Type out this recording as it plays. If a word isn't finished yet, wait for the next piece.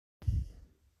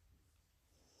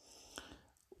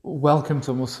Welcome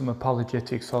to Muslim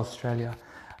Apologetics Australia.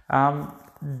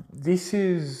 This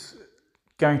is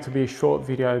going to be a short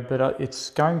video, but it's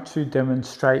going to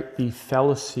demonstrate the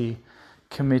fallacy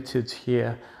committed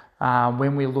here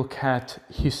when we look at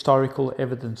historical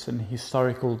evidence and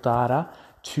historical data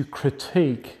to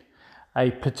critique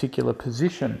a particular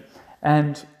position.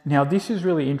 And now this is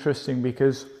really interesting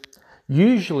because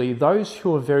usually those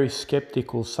who are very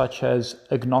skeptical, such as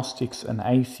agnostics and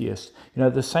atheists,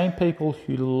 the same people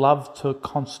who love to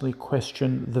constantly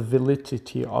question the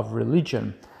validity of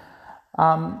religion,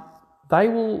 they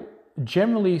will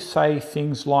generally say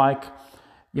things like,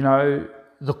 the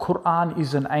Quran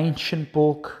is an ancient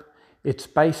book, it's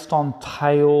based on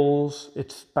tales,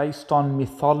 it's based on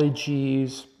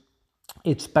mythologies,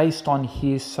 it's based on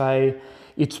hearsay,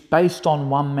 it's based on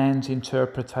one man's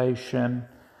interpretation.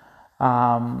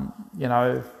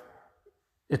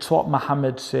 It's what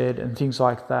Muhammad said and things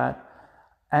like that.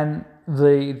 And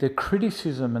the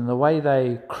criticism and the way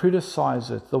they criticize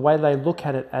it, the way they look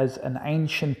at it as an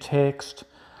ancient text,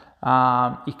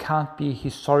 it can't be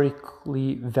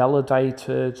historically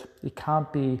validated. It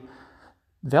can't be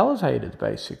validated,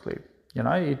 basically.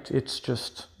 It's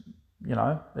just,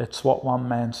 it's what one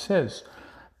man says.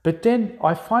 But then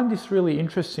I find this really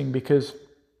interesting because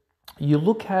you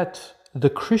look at the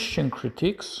Christian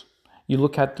critics, you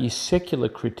look at the secular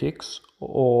critics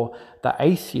or the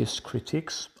atheist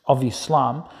critics of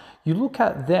Islam, you look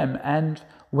at them, and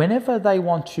whenever they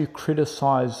want to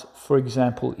criticize, for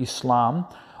example, Islam,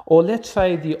 or let's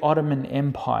say the Ottoman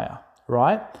Empire,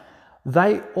 right?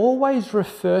 They always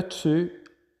refer to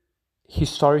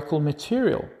historical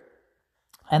material.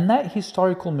 And that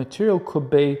historical material could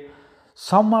be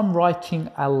someone writing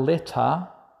a letter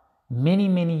many,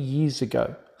 many years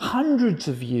ago, hundreds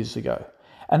of years ago,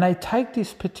 and they take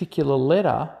this particular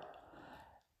letter,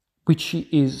 which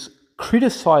is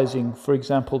criticizing, for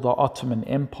example, the Ottoman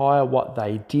Empire, what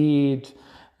they did,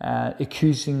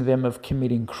 accusing them of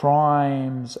committing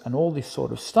crimes and all this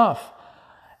sort of stuff.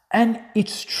 And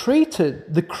it's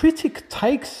treated, the critic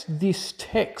takes this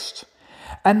text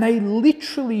and they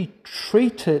literally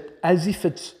treat it as if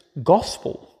it's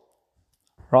gospel,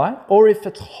 right? Or if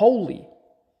it's holy,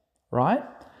 right?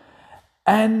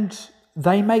 And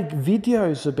they make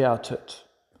videos about it,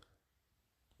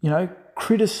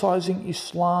 criticizing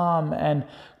Islam and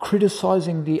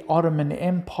criticizing the Ottoman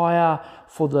Empire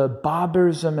for the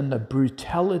barbarism and the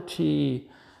brutality,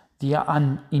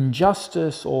 the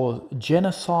injustice or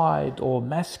genocide or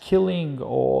mass killing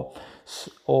or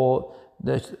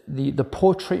the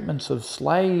poor treatments of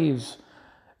slaves,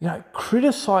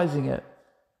 criticizing it,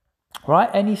 right?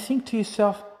 And you think to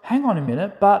yourself, hang on a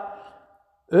minute, but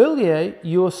earlier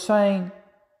you were saying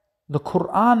the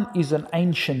Quran is an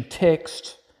ancient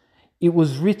text. It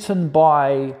was written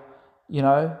by,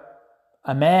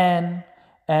 a man,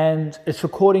 and it's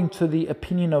according to the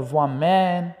opinion of one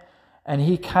man, and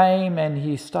he came and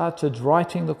he started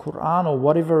writing the Quran or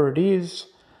whatever it is,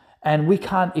 and we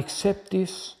can't accept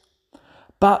this.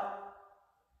 But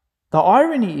the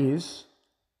irony is,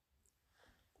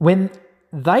 when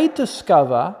they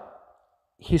discover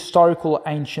historical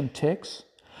ancient texts,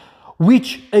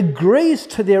 which agrees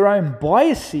to their own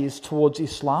biases towards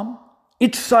Islam,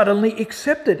 it's suddenly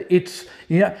accepted. It's,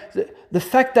 the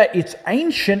fact that it's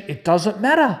ancient, it doesn't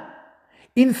matter.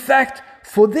 In fact,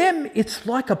 for them, it's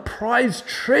like a prized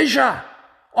treasure.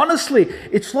 Honestly,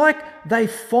 it's like they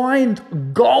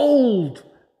find gold,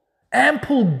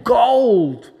 ample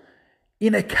gold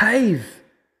in a cave,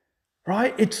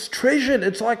 right? It's treasured.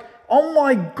 It's like, oh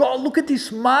my God, look at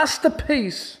this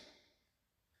masterpiece.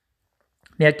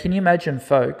 Now, can you imagine,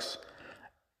 folks,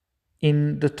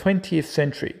 in the 20th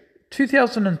century,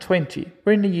 2020,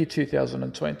 we're in the year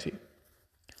 2020,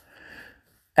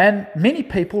 and many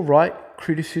people write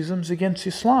criticisms against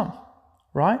Islam,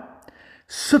 right?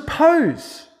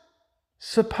 Suppose,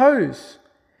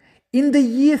 in the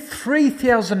year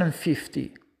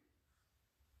 3050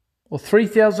 or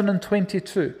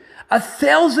 3022,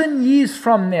 1,000 years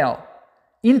from now,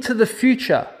 into the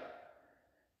future,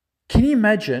 can you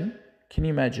imagine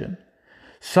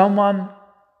someone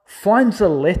finds a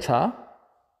letter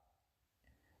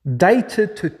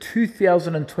dated to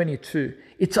 2022.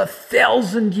 It's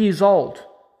 1,000 years old.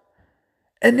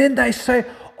 And then they say,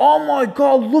 oh my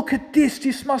God, look at this.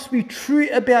 This must be true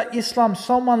about Islam.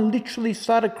 Someone literally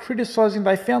started criticizing.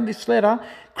 They found this letter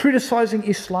criticizing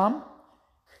Islam.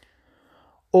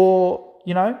 Or,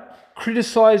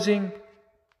 criticizing,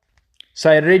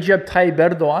 say, Recep Tayyip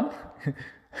Erdogan.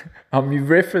 I'm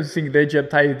referencing Recep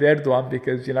Tayyip Erdogan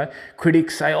because,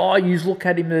 critics say, oh, you look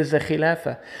at him as a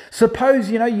khilafah.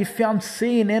 Suppose, you found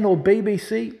CNN or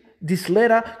BBC this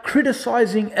letter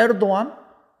criticizing Erdogan,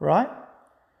 right?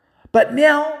 But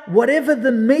now, whatever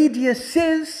the media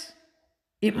says,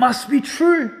 it must be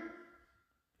true.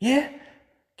 Yeah?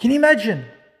 Can you imagine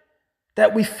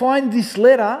that we find this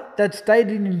letter that's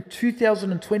dated in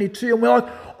 2022 and we're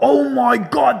like, oh my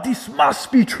God, this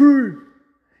must be true.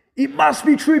 It must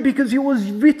be true because it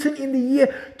was written in the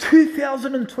year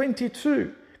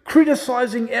 2022,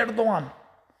 criticizing Erdogan,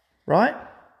 right?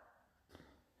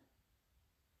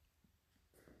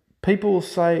 People will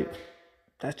say,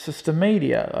 that's just the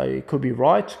media. It could be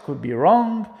right, it could be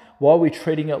wrong. Why are we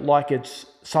treating it like it's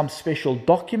some special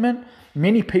document?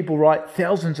 Many people write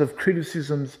thousands of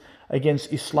criticisms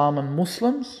against Islam and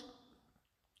Muslims.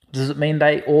 Does it mean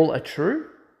they all are true?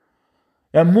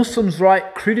 Now, Muslims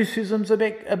write criticisms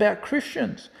about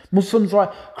Christians. Muslims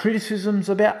write criticisms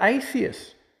about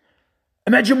atheists.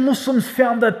 Imagine Muslims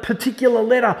found a particular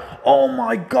letter. Oh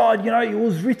my God, it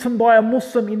was written by a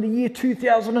Muslim in the year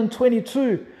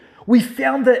 2022. We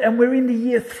found it and we're in the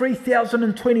year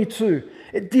 3022.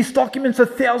 This document's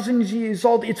 1,000 years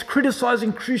old. It's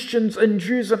criticizing Christians and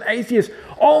Jews and atheists.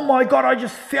 Oh my God, I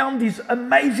just found this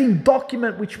amazing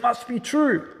document which must be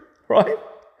true, right?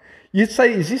 You'd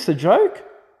say, is this a joke?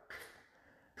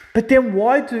 But then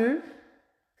why do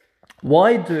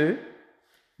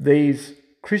these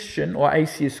Christian or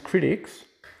atheist critics,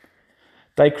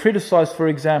 they criticize, for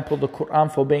example, the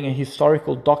Quran for being a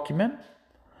historical document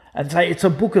and say it's a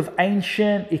book of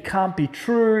ancient, it can't be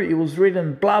true, it was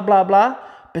written blah, blah, blah.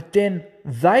 But then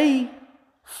they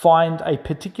find a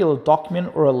particular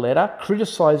document or a letter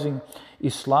criticizing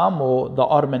Islam or the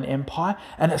Ottoman Empire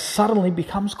and it suddenly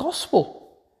becomes gospel.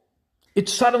 It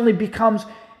suddenly becomes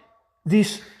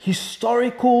this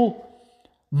historical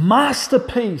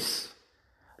masterpiece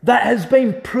that has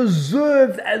been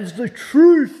preserved as the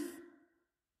truth.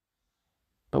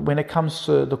 But when it comes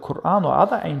to the Quran or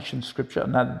other ancient scripture,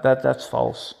 no, that's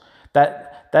false.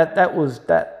 That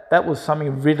was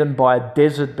something written by a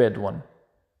desert Bedouin.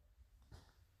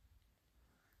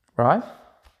 Right?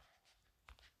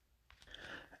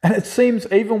 And it seems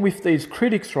even with these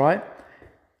critics, right?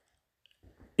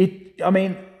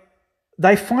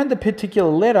 They find a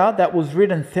particular letter that was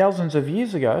written thousands of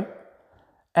years ago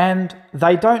and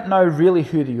they don't know really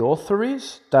who the author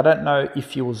is. They don't know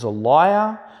if he was a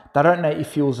liar. They don't know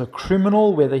if he was a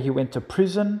criminal, whether he went to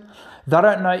prison. They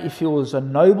don't know if he was a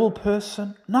noble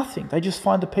person. Nothing. They just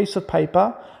find a piece of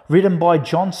paper written by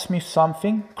John Smith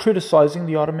something, criticizing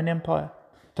the Ottoman Empire.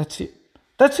 That's it.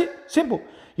 That's it. Simple.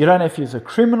 You don't know if he's a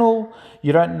criminal.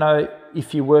 You don't know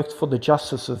if he worked for the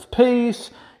Justice of Peace.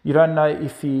 You don't know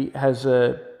if he has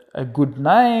a good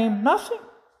name. Nothing.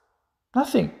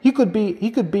 Nothing. He could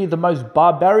be the most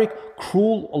barbaric,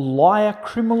 cruel, liar,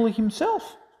 criminal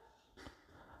himself.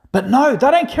 But no,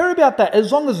 they don't care about that.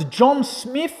 As long as John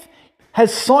Smith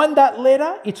has signed that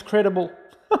letter, it's credible.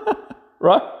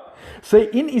 Right? So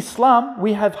in Islam,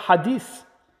 we have hadith.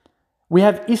 We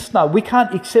have isnad. We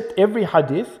can't accept every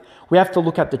hadith. We have to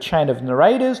look at the chain of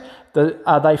narrators.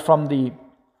 Are they from the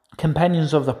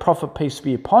companions of the Prophet, peace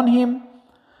be upon him?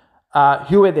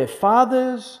 Who are their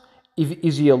fathers?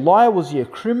 Is he a liar? Was he a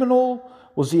criminal?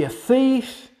 Was he a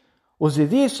thief? Was he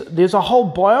this? There's a whole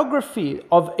biography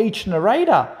of each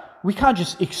narrator. We can't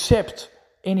just accept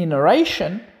any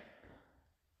narration.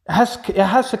 It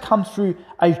has to come through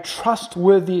a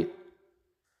trustworthy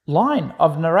line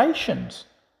of narrations.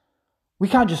 We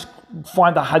can't just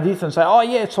find a hadith and say, oh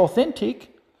yeah, it's authentic.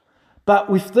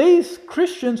 But with these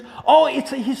Christians, oh,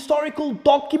 it's a historical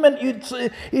document.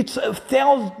 It's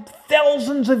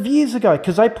thousands of years ago,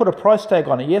 because they put a price tag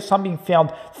on it. Yes, something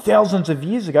found thousands of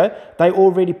years ago. They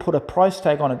already put a price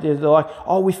tag on it. They're like,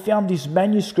 oh, we found this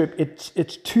manuscript.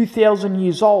 It's 2,000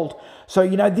 years old. So,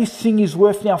 this thing is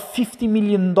worth now $50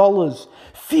 million.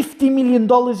 $50 million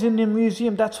in the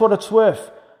museum, that's what it's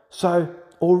worth. So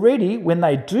already when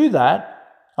they do that,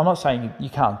 I'm not saying you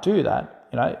can't do that.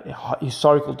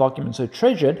 Historical documents are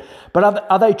treasured, but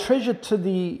are they treasured to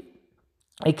the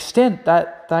extent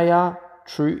that they are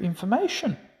true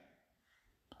information?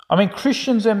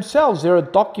 Christians themselves, there are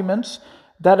documents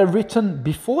that are written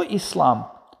before Islam,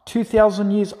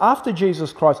 2,000 years after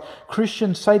Jesus Christ.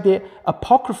 Christians say they're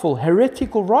apocryphal,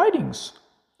 heretical writings,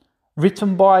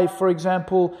 written by, for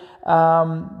example,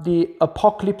 the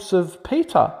Apocalypse of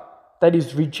Peter, that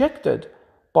is rejected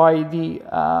by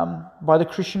the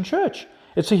Christian church.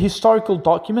 It's a historical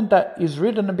document that is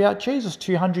written about Jesus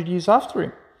 200 years after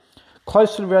him,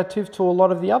 closely relative to a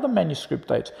lot of the other manuscript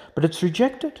dates, but it's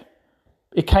rejected.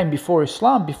 It came before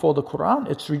Islam, before the Quran.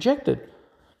 It's rejected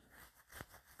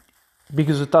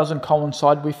because it doesn't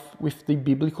coincide with the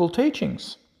biblical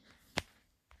teachings.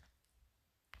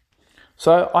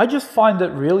 So I just find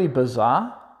it really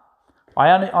bizarre. I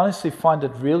honestly find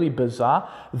it really bizarre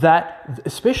that,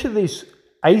 especially these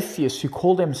atheists who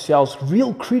call themselves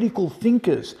real critical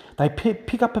thinkers, they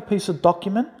pick up a piece of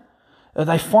document,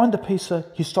 they find a piece of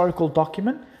historical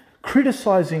document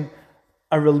criticizing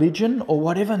a religion or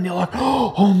whatever, and they're like,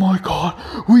 oh my God,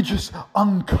 we just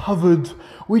uncovered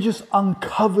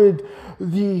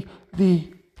the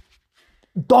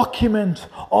document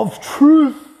of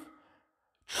truth.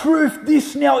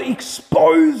 This now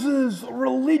exposes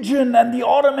religion and the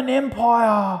Ottoman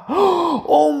Empire.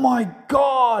 Oh my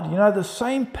God. You know, the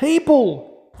same people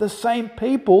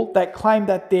that claim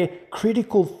that they're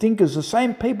critical thinkers, the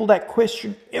same people that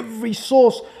question every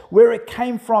source, where it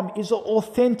came from, is it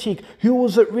authentic, who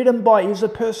was it written by, is a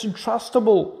person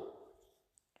trustable,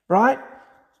 right?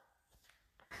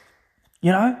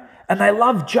 You know, and they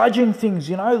love judging things,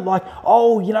 you know, like,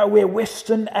 we're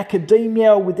Western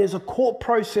academia, there's a court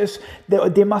process,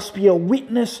 there must be a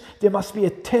witness, there must be a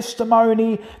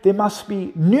testimony, there must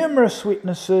be numerous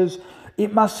witnesses,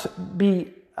 it must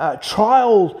be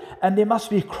trial, and there must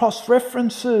be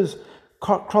cross-referencing,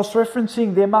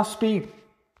 there must be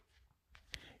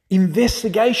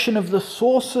investigation of the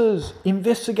sources,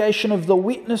 investigation of the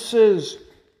witnesses.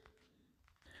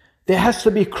 There has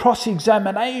to be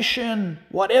cross-examination,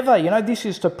 whatever. You know, this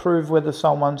is to prove whether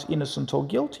someone's innocent or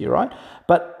guilty, right?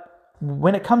 But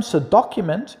when it comes to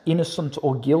document, innocent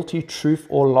or guilty, truth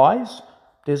or lies,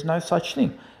 there's no such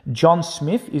thing. John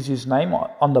Smith is his name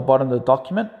on the bottom of the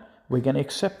document. We're going to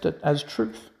accept it as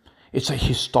truth. It's a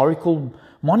historical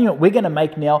monument. We're going to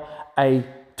make now a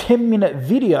 10-minute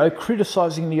video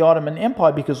criticizing the Ottoman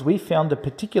Empire because we found a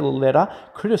particular letter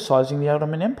criticizing the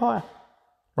Ottoman Empire,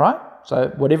 right? So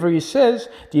whatever he says,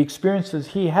 the experiences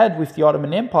he had with the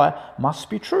Ottoman Empire must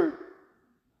be true.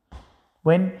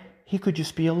 When he could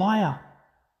just be a liar.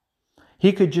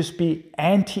 He could just be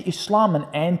anti-Islam, an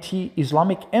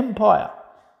anti-Islamic empire,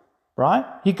 right?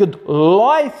 He could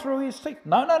lie through his teeth.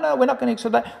 No, we're not going to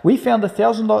accept that. We found a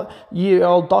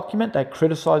 1,000-year-old document that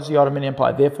criticized the Ottoman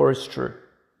Empire, therefore it's true.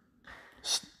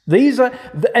 These are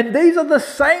the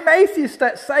same atheists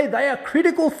that say they are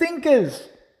critical thinkers.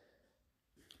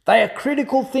 They are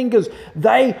critical thinkers.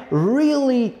 They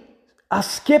really are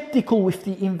skeptical with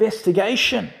the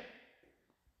investigation.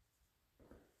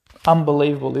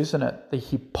 Unbelievable, isn't it? The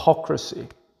hypocrisy.